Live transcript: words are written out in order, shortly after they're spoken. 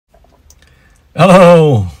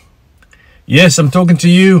Hello. Yes, I'm talking to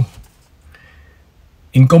you.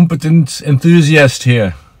 Incompetent enthusiast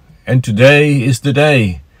here. And today is the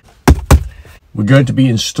day. We're going to be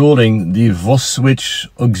installing the Voswitch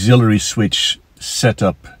auxiliary switch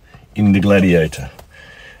setup in the Gladiator.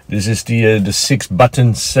 This is the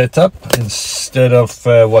 6-button setup instead of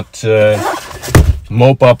what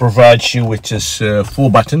Mopa provides you, which is 4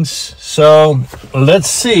 buttons. So let's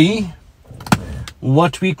see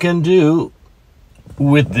what we can do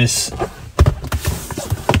with this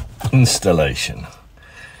installation.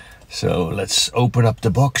 So let's open up the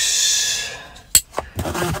box.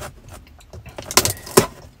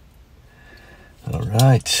 All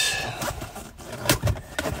right.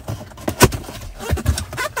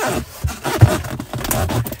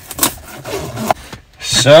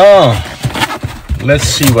 So let's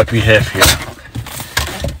see what we have here.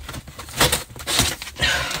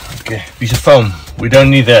 Okay, piece of foam, we don't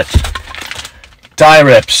need that. Tie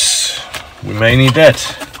wraps, we may need that.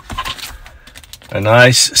 A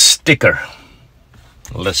nice sticker,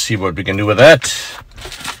 let's see what we can do with that.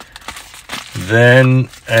 Then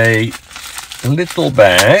a little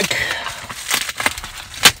bag,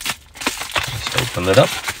 let's open it up.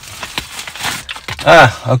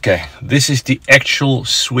 Okay, this is the actual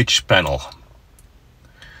switch panel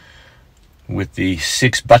with the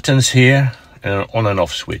 6 buttons here and an on and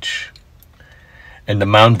off switch. And the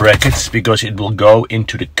mount brackets, because it will go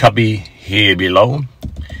into the cubby here below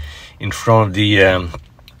in front of the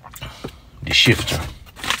shifter.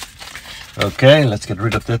 Okay, let's get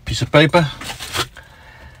rid of that piece of paper.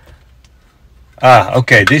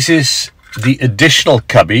 Okay, this is the additional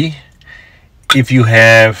cubby if you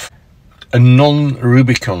have a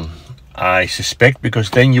non-Rubicon, I suspect,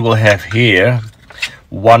 because then you will have here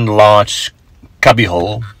one large cubby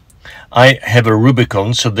hole. I have a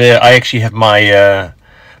Rubicon, so there I actually have my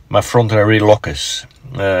my front and rear lockers,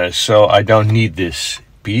 so I don't need this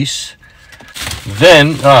piece.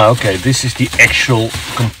 Then okay, this is the actual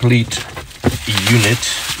complete unit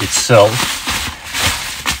itself,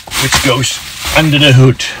 which goes under the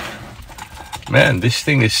hood. Man, this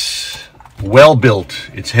thing is well built.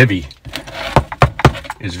 It's heavy,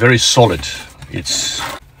 it's very solid, it's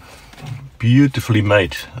beautifully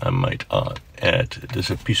made, I might add.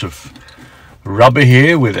 There's a piece of rubber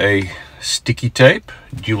here with a sticky tape,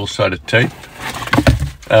 dual-sided tape.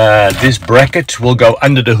 This bracket will go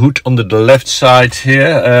under the hood on the left side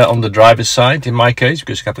here, on the driver's side in my case,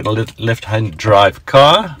 because I've got a left-hand drive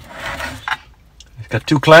car. It's got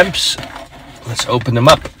 2 clamps. Let's open them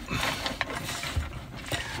up.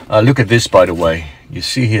 Look at this, by the way. You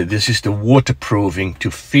see here, this is the waterproofing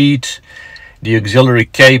to feed the auxiliary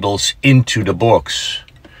cables into the box.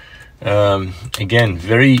 Again,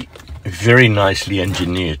 very nicely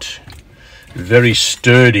engineered, very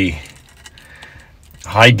sturdy,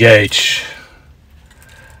 high gauge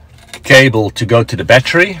cable to go to the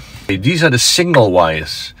battery. These are the signal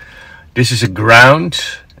wires. This is a ground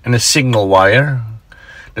and a signal wire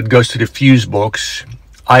that goes to the fuse box.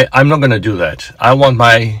 I'm not going to do that. I want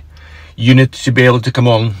my unit to be able to come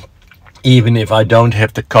on even if I don't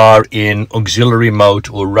have the car in auxiliary mode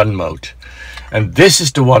or run mode. And this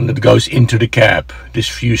is the one that goes into the cab, this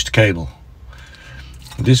fused cable.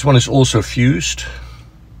 This one is also fused.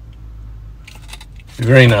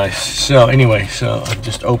 Very nice. So anyway, so I've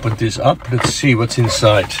just opened this up. Let's see what's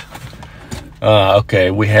inside. Okay,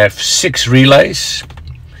 we have 6 relays.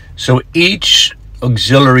 So each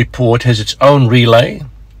auxiliary port has its own relay.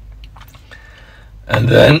 And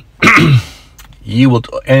then you will,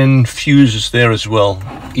 and fuses there as well.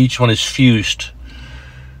 Each one is fused.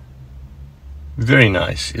 Very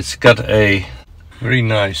nice. It's got a very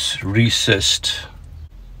nice recessed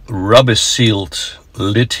rubber sealed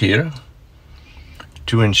lid here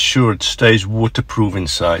to ensure it stays waterproof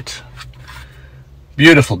inside.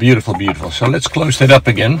 Beautiful, beautiful, beautiful. So let's close that up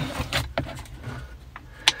again.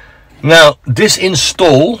 Now this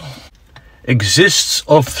install exists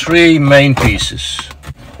of 3 main pieces.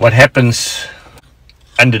 What happens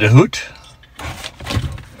under the hood,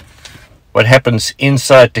 what happens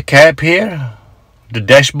inside the cab here, the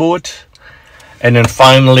dashboard, and then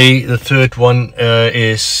finally the third one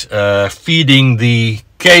is feeding the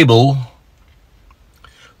cable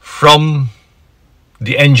from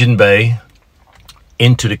the engine bay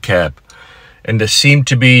into the cab. And there seem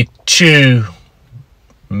to be 2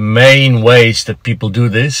 main ways that people do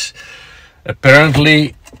this.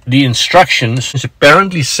 Apparently the instructions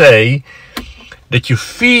apparently say that you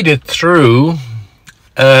feed it through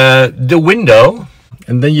the window,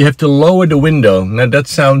 and then you have to lower the window. Now that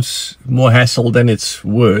sounds more hassle than it's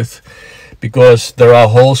worth, because there are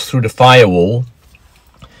holes through the firewall,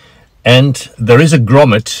 and there is a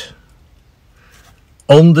grommet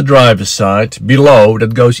on the driver's side below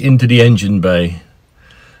that goes into the engine bay.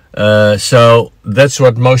 So that's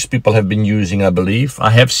what most people have been using, I believe. I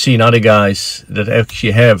have seen other guys that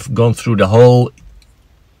actually have gone through the whole,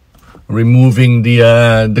 removing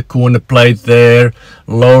the corner plate there,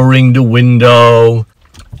 lowering the window.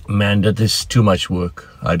 Man, that is too much work.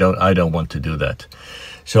 I don't want to do that.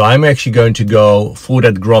 So I'm actually going to go for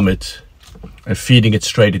that grommet and feeding it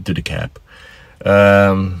straight into the cab.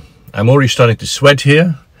 I'm already starting to sweat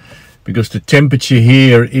here because the temperature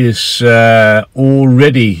here is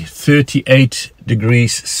already 38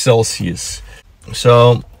 degrees Celsius.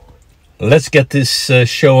 So let's get this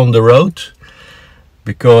show on the road,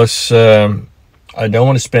 because I don't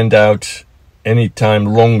want to spend out any time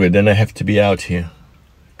longer than I have to be out here,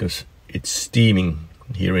 because it's steaming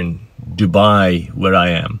here in Dubai where I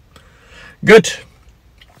am. Good.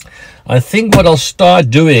 I think what I'll start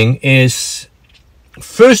doing is,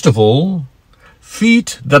 first of all,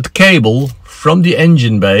 feed that cable from the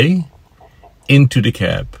engine bay into the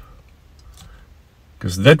cab,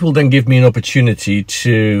 because that will then give me an opportunity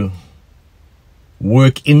to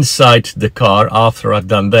work inside the car after I've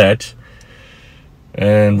done that,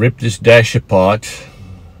 and rip this dash apart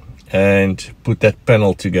and put that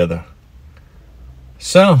panel together.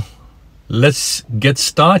 So let's get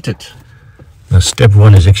started. Now step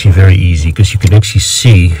one is actually very easy, because you can actually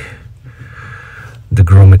see the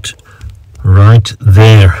grommet right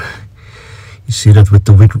there. You see that with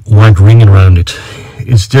the white ring around it.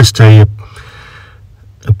 It's just a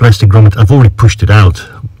plastic grommet. I've already pushed it out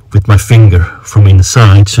with my finger from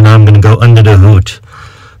inside, so now I'm going to go under the hood,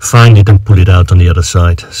 find it and pull it out on the other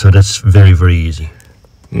side. So that's very, very easy.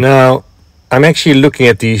 Now I'm actually looking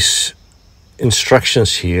at these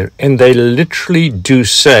instructions here, and they literally do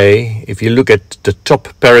say, if you look at the top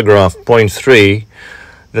paragraph, point 3,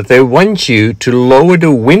 that they want you to lower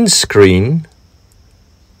the windscreen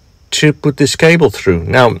to put this cable through.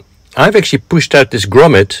 Now I've actually pushed out this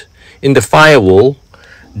grommet in the firewall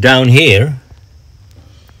down here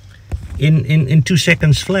in 2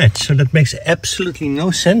 seconds flat, so that makes absolutely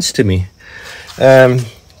no sense to me,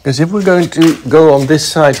 because if we're going to go on this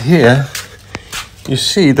side here, you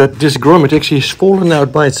see that this grommet actually has fallen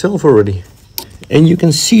out by itself already, and you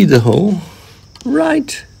can see the hole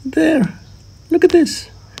right there. Look at this,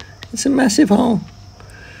 it's a massive hole.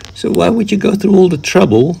 So why would you go through all the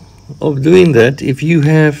trouble of doing that if you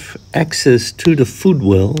have access to the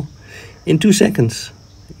footwell in 2 seconds?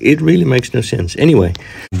 It really makes no sense. Anyway,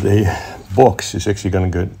 the box is actually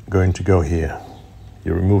going to go here.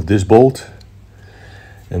 You remove this bolt,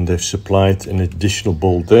 and they've supplied an additional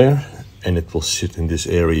bolt there, and it will sit in this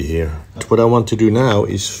area here. What I want to do now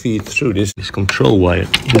is feed through this control wire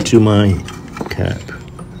into my cab.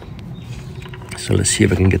 So let's see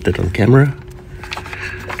if I can get that on camera.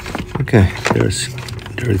 Okay, there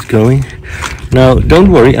it's going. Now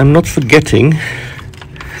don't worry, I'm not forgetting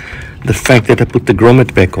the fact that I put the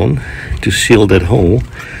grommet back on to seal that hole.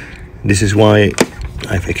 This is why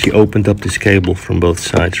I've actually opened up this cable from both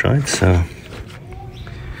sides, right? So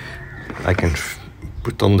I can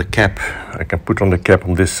put on the cap. I can put on the cap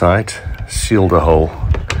on this side, seal the hole,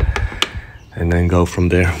 and then go from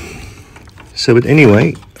there. So, but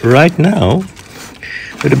anyway, right now,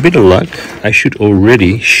 with a bit of luck, I should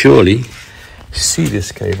already surely see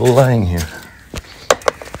this cable lying here.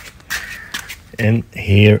 And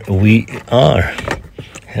here we are.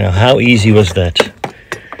 Now, how easy was that?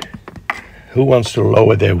 Who wants to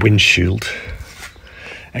lower their windshield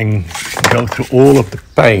and go through all of the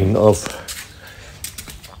pain of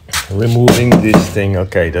removing this thing?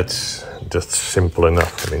 Okay, that's just simple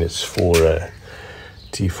enough. I mean, it's 4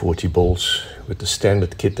 T40 bolts with the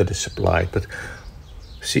standard kit that is supplied. But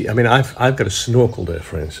see, I mean, I've got a snorkel there,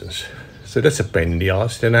 for instance. So that's a pain in the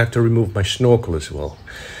ass. Then I have to remove my snorkel as well.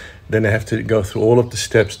 Then I have to go through all of the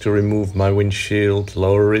steps to remove my windshield,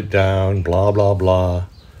 lower it down, blah, blah, blah.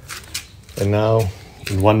 And now,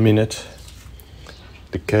 in 1 minute,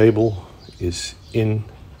 the cable is in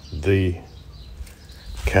the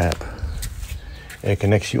cab. And I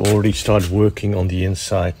can actually already start working on the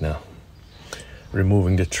inside now,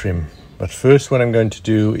 removing the trim. But first, what I'm going to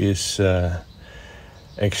do is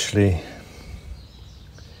actually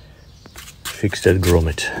fix that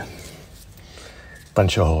grommet.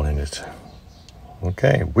 Punch a hole in it.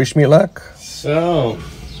 Okay, wish me luck. So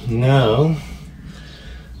now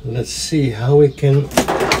let's see how we can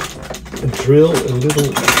drill a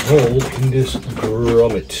little hole in this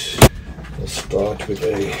grommet. Let's start with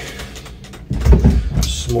a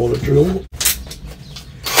smaller drill.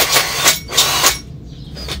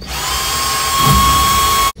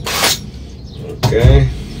 Okay,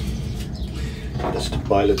 That's the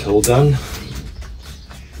pilot hole done.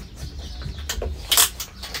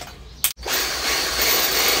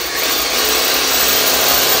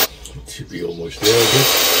 It should be almost there, I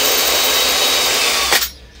guess.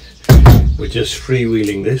 We're just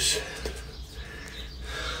freewheeling this.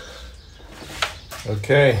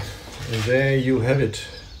 Okay, and there you have it.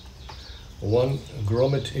 One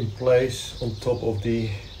grommet in place on top of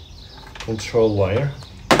the control wire.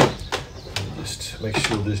 Just make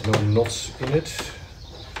sure there's no knots in it.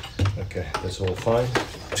 Okay, that's all fine.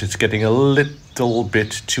 It's getting a little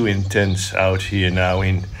bit too intense out here now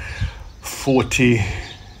in 40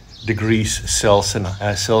 degrees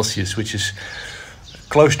Celsius, which is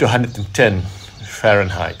close to 110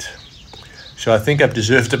 Fahrenheit. So I think I've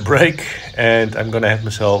deserved a break, and I'm gonna have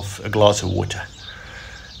myself a glass of water.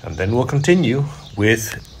 And then we'll continue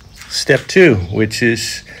with step 2, which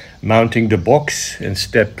is mounting the box, and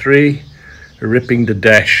step 3, ripping the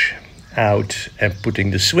dash out and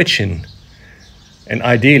putting the switch in, and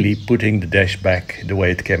ideally putting the dash back the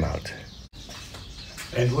way it came out.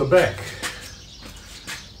 And we're back.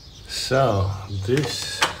 So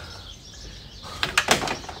let's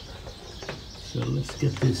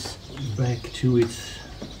get this back to its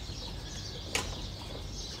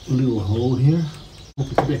little hole here.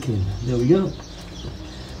 Pop it back in. There we go.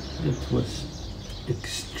 That was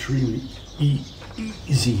extremely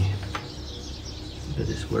easy. That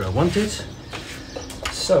is where I want it.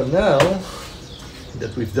 So now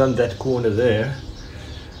that we've done that corner there,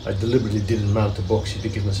 I deliberately didn't mount the box here to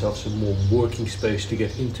give myself some more working space to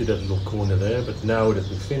get into that little corner there. But now that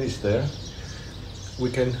we're finished there, we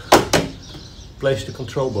can place the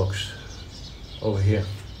control box over here.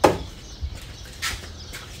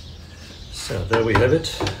 So there we have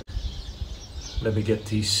it. Let me get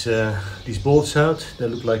these bolts out. They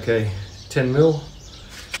look like a 10 mil,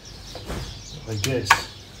 I guess.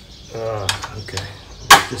 Okay,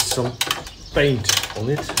 just some paint on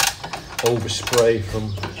it, overspray from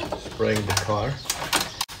spraying the car.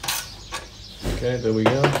 Okay, there we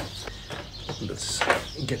go. Let's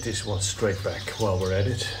get this one straight back while we're at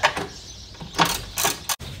it.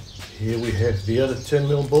 Here we have the other 10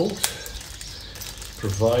 mil bolt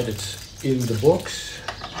provided in the box,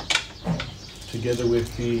 together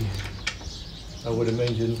with the, I would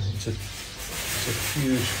imagine it's a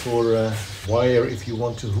fuse for a wire if you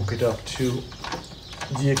want to hook it up to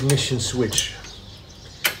the ignition switch.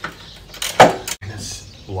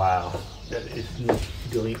 Wow, that is not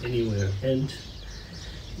going anywhere, and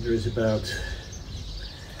there is about,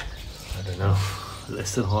 I don't know,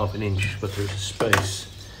 less than half an inch, but there's a space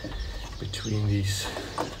between these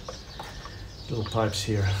little pipes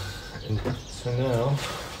here. And so now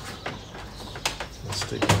let's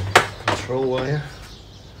take my control wire.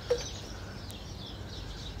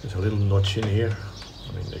 There's a little notch in here,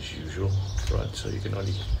 I mean as usual, right? So you can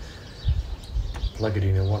only plug it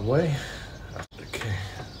in one way. Okay,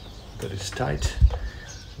 that is tight.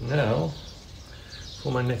 Now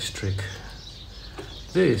for my next trick.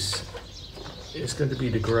 This is going to be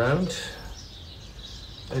the ground,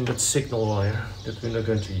 and that signal wire that we're not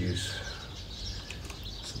going to use.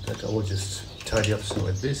 So that I will just tidy up. So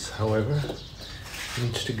like this, however,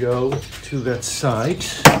 needs to go to that side,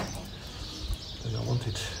 and I want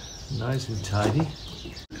it nice and tidy.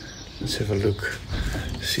 Let's have a look.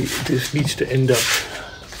 See, this needs to end up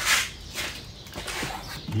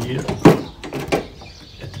here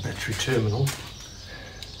at the battery terminal.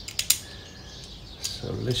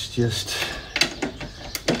 So let's just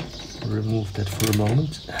remove that for a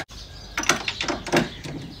moment.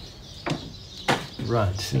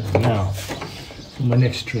 Right, so now for my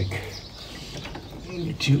next trick, I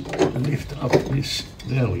need to lift up this.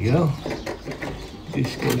 There we go.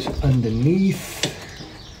 This goes underneath,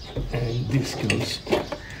 and this goes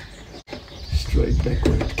straight back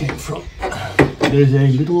where it came from. There's a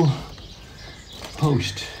little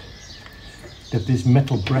post that this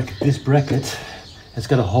metal bracket, this bracket has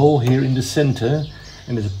got a hole here in the center,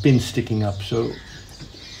 and there's a pin sticking up, so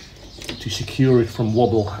to secure it from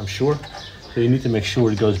wobble, I'm sure. So you need to make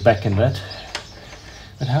sure it goes back in that.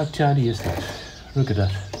 But how tidy is that? Look at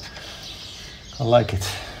that. I like it.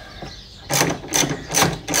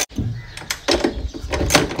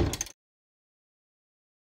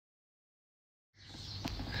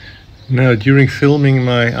 Now, during filming,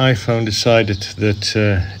 my iPhone decided that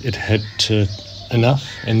it had enough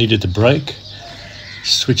and needed a break.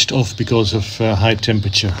 Switched off because of high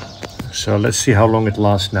temperature. So let's see how long it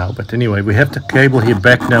lasts now. But anyway, we have the cable here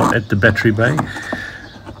back now at the battery bay.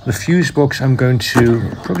 The fuse box I'm going to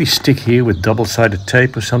probably stick here with double-sided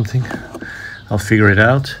tape or something. I'll figure it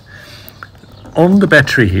out. On the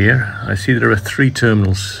battery here, I see there are 3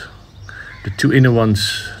 terminals The two inner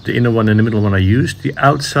ones, the inner one and the middle one I used. The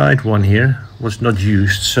outside one here was not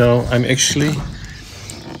used, so I'm actually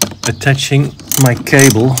attaching my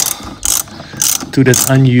cable to that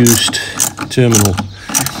unused terminal.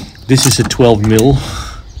 This is a 12 mil,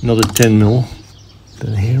 not a 10 mil.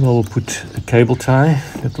 Then here I will put a cable tie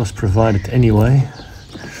that was provided anyway.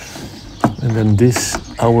 And then this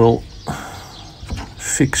I will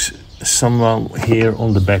fix somehow here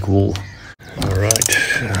on the back wall. All right,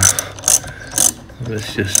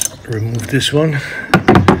 let's just remove this one.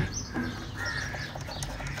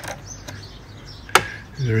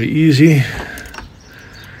 Very easy.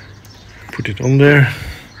 Put it on there.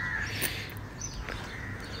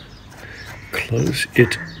 Close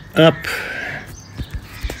it up.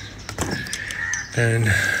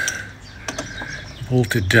 And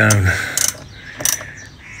bolt it down.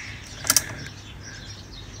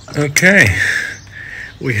 Okay,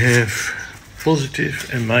 we have positive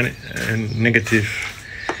and negative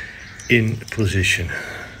in position.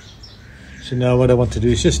 So now what I want to do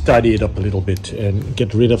is just tidy it up a little bit and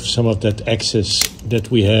get rid of some of that excess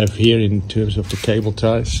that we have here in terms of the cable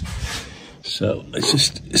ties. So let's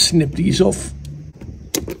just snip these off.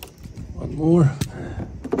 One more,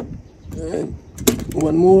 and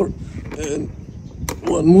one more, and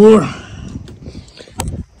one more.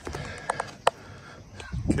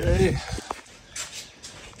 Okay,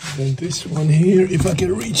 then this one here, if I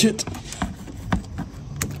can reach it.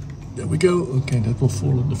 There we go. Okay, that will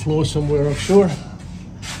fall on the floor somewhere, I'm sure.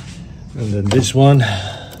 And then this one,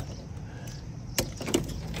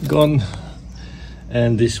 gone.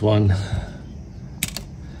 And this one,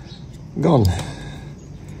 gone.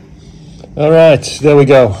 All right, there we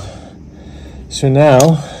go. So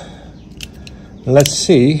now, let's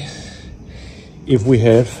see if we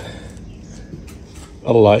have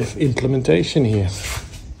a live implementation here.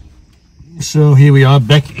 So here we are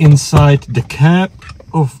back inside the cab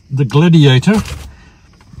of the Gladiator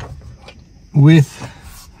with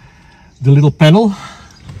the little panel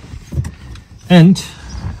and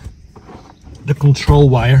the control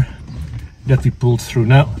wire that we pulled through.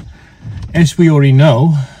 Now, as we already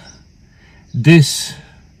know, this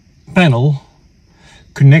panel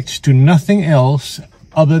connects to nothing else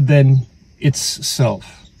other than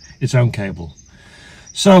itself, its own cable.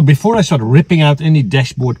 So before I start ripping out any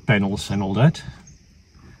dashboard panels and all that,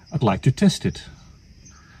 I'd like to test it.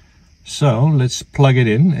 So let's plug it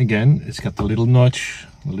in again. It's got the little notch,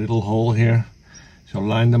 a little hole here. So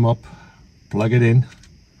line them up, plug it in.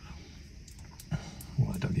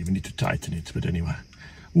 Well, I don't even need to tighten it, but anyway.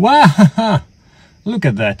 Wow! Look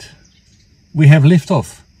at that. We have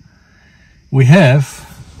liftoff. We have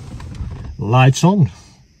lights on.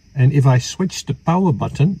 And if I switch the power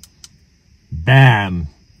button, bam!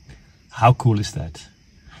 How cool is that?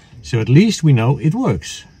 So at least we know it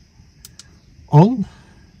works. On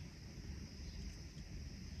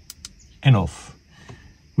and off.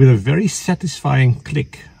 With a very satisfying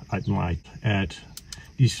click, I might add.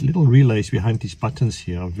 These little relays behind these buttons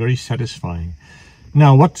here are very satisfying.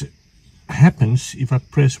 Now what happens if I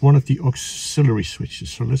press one of the auxiliary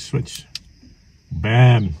switches? So let's switch.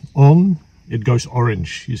 Bam! On, it goes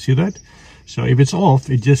orange. You see that? So if it's off,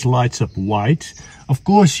 it just lights up white. Of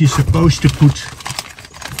course, you're supposed to put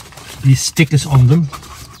these stickers on them.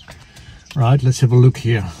 Right, let's have a look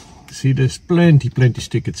here. See, there's plenty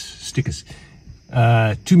stickers.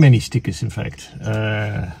 Too many stickers, in fact.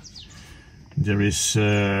 There is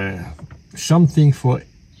something for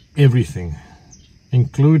everything,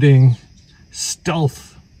 including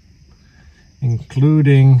stealth,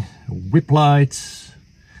 including whip lights,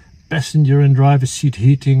 passenger and driver seat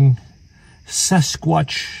heating,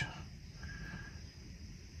 Sasquatch,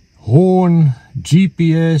 horn,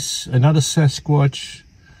 GPS, another Sasquatch,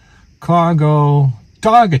 cargo,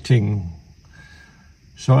 targeting.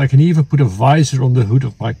 So I can even put a visor on the hood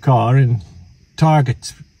of my car and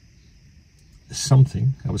target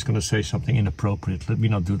something. I was going to say something inappropriate. Let me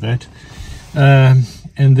not do that.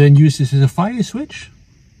 And then use this as a fire switch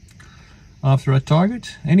after I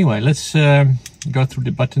target. Anyway, let's go through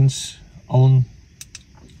the buttons. On,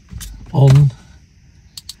 on,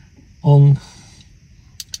 on,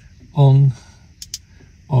 on,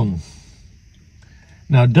 on.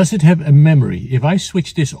 Now, does it have a memory? If I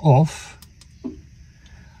switch this off,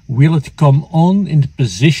 will it come on in the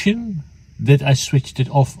position that I switched it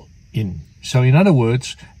off in? So in other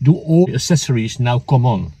words, do all accessories now come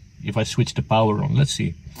on if I switch the power on? Let's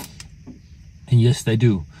see. And yes, they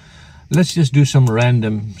do. Let's just do some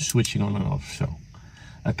random switching on and off. So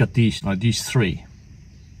I've got these three.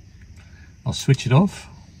 I'll switch it off.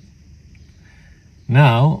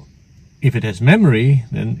 Now, if it has memory,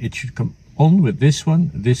 then it should come on with this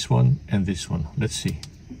one, and this one. Let's see.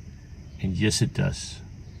 And yes, it does.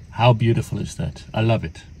 How beautiful is that? I love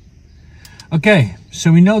it. Okay,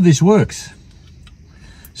 so we know this works.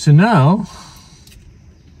 So now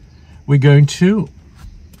we're going to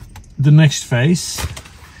the next phase,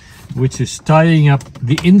 which is tying up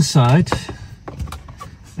the inside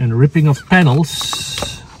and ripping off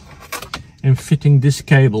panels and fitting this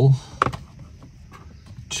cable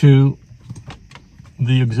to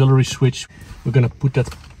the auxiliary switch. We're going to put that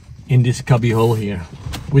in this cubby hole here,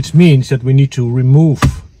 which means that we need to remove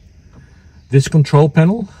this control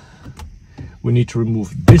panel. We need to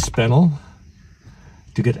remove this panel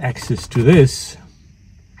to get access to this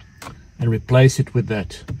and replace it with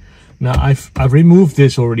that. Now I've removed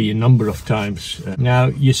this already a number of times. Now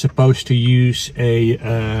you're supposed to use a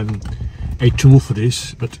tool for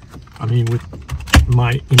this, but I mean in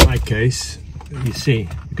my case, you see,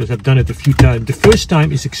 because I've done it a few times. The first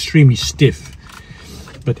time is extremely stiff,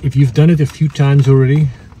 but if you've done it a few times already,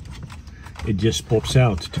 it just pops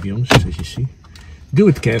out, to be honest, as you see. Do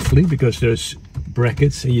it carefully because there's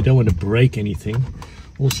brackets and you don't want to break anything.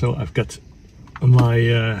 Also, I've got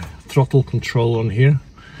my throttle control on here,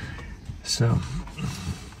 so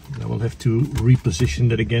I will have to reposition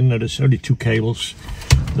that again. Now there's only two cables.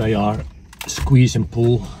 They are squeeze and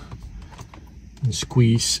pull, and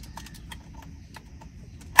squeeze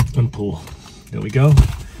and pull. There we go.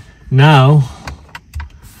 Now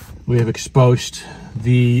we have exposed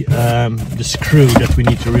the screw that we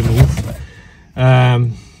need to remove.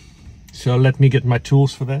 So let me get my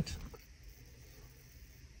tools for that.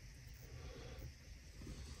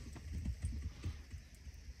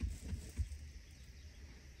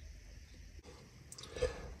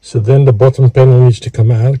 So then the bottom panel needs to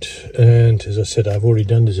come out, and as I said, I've already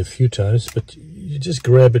done this a few times, but you just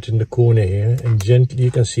grab it in the corner here and gently,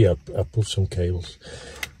 you can see I pulled some cables.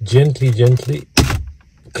 Gently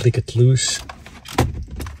click it loose,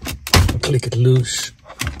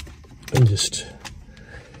 and just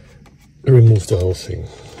remove the whole thing.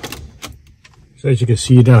 So as you can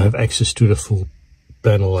see, you now have access to the full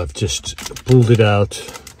panel. I've just pulled it out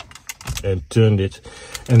and turned it,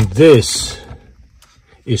 and this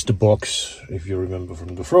is the box. If you remember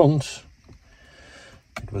from the front,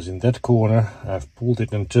 it was in that corner. I've pulled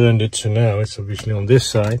it and turned it, so now it's obviously on this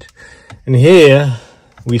side, and here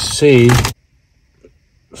we see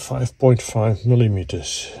 5.5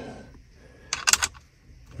 millimeters.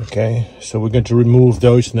 Okay, so we're going to remove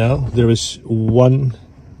those now. There is 1,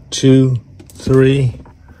 2, 3,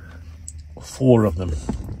 4 of them.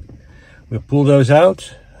 We'll pull those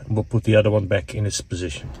out and we'll put the other one back in its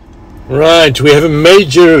position. Right, we have a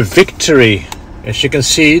major victory. As you can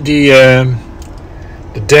see, the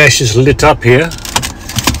dash is lit up here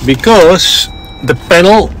because the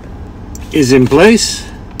panel is in place.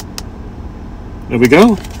 There we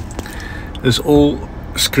go. It's all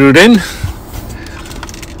screwed in.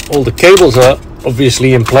 All the cables are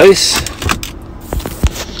obviously in place.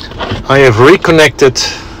 I have reconnected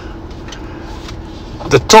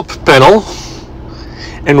the top panel.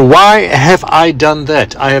 And why have I done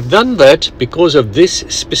that? I have done that because of this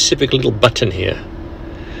specific little button here.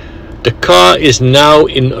 The car is now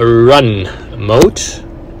in a run mode. So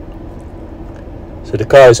the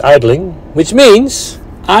car is idling, which means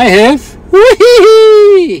I have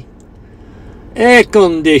air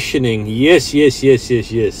conditioning. Yes.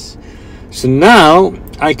 So now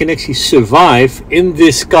I can actually survive in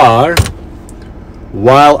this car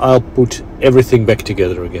while I'll put everything back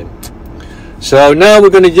together again. So now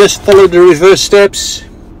we're going to just follow the reverse steps.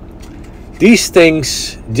 These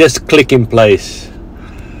things just click in place,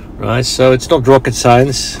 right? So it's not rocket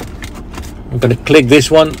science. I'm going to click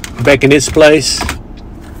this one back in its place,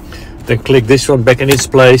 then click this one back in its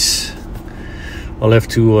place. I'll have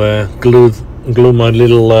to glue my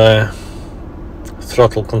little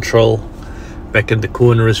throttle control back in the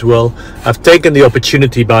corner as well. I've taken the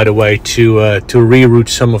opportunity, by the way, to reroute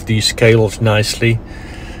some of these cables nicely.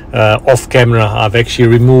 Off camera, I've actually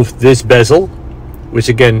removed this bezel, which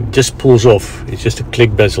again just pulls off. It's just a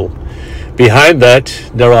click bezel. Behind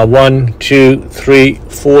that there are 1, 2, 3,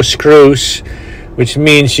 4 screws, which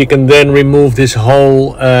means you can then remove this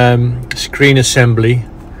whole screen assembly.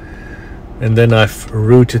 And then I've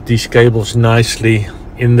routed these cables nicely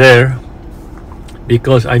in there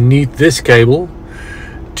because I need this cable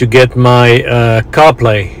to get my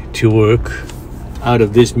CarPlay to work out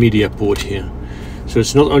of this media port here. So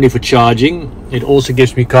it's not only for charging, it also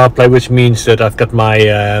gives me CarPlay, which means that I've got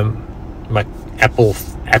my my Apple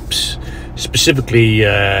apps, specifically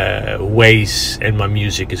Waze and my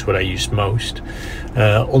music is what I use most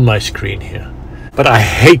on my screen here. But I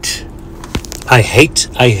hate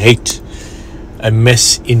a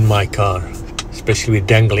mess in my car, especially with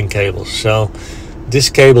dangling cables. So this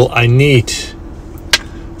cable I need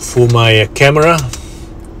for my camera,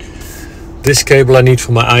 this cable I need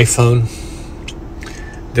for my iPhone.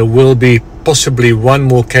 There will be possibly one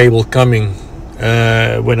more cable coming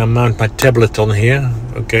when I mount my tablet on here.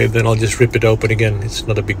 Okay, then I'll just rip it open again, it's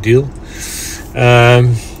not a big deal.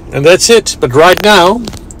 And that's it. But right now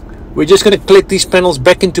we're just going to click these panels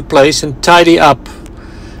back into place and tidy up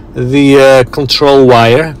the control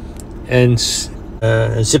wire and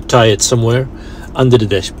zip tie it somewhere under the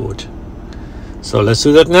dashboard. So let's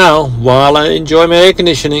do that now while I enjoy my air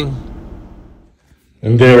conditioning.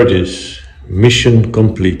 And there it is, mission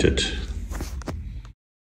completed.